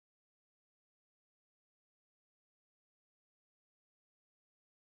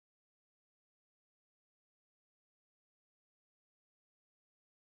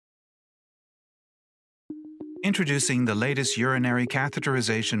Introducing the latest urinary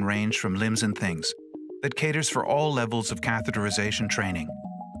catheterization range from Limbs and Things that caters for all levels of catheterization training.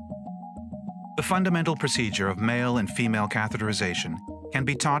 The fundamental procedure of male and female catheterization can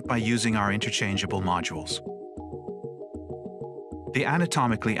be taught by using our interchangeable modules. The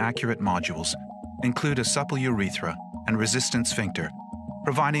anatomically accurate modules include a supple urethra and resistant sphincter,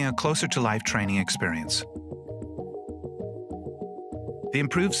 providing a closer-to-life training experience. The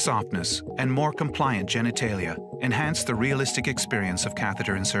improved softness and more compliant genitalia enhance the realistic experience of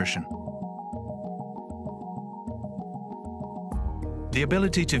catheter insertion. The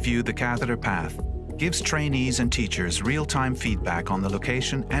ability to view the catheter path gives trainees and teachers real-time feedback on the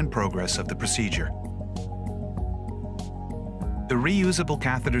location and progress of the procedure. The reusable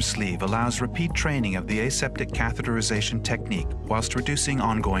catheter sleeve allows repeat training of the aseptic catheterization technique whilst reducing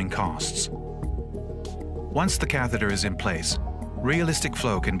ongoing costs. Once the catheter is in place, realistic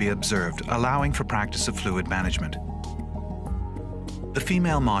flow can be observed, allowing for practice of fluid management. The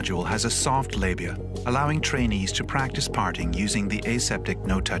female module has a soft labia, allowing trainees to practice parting using the aseptic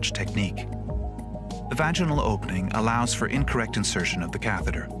no-touch technique. The vaginal opening allows for incorrect insertion of the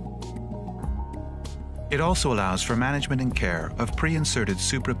catheter. It also allows for management and care of pre-inserted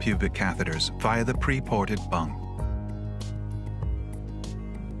suprapubic catheters via the pre-ported bung.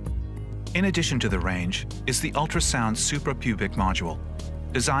 In addition to the range is the ultrasound suprapubic module,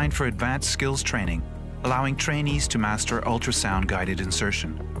 designed for advanced skills training, allowing trainees to master ultrasound-guided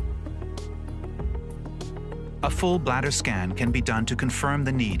insertion. A full bladder scan can be done to confirm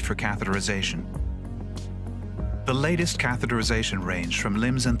the need for catheterization. The latest catheterization range from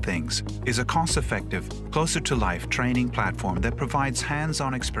Limbs and Things is a cost-effective, closer-to-life training platform that provides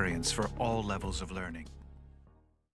hands-on experience for all levels of learning.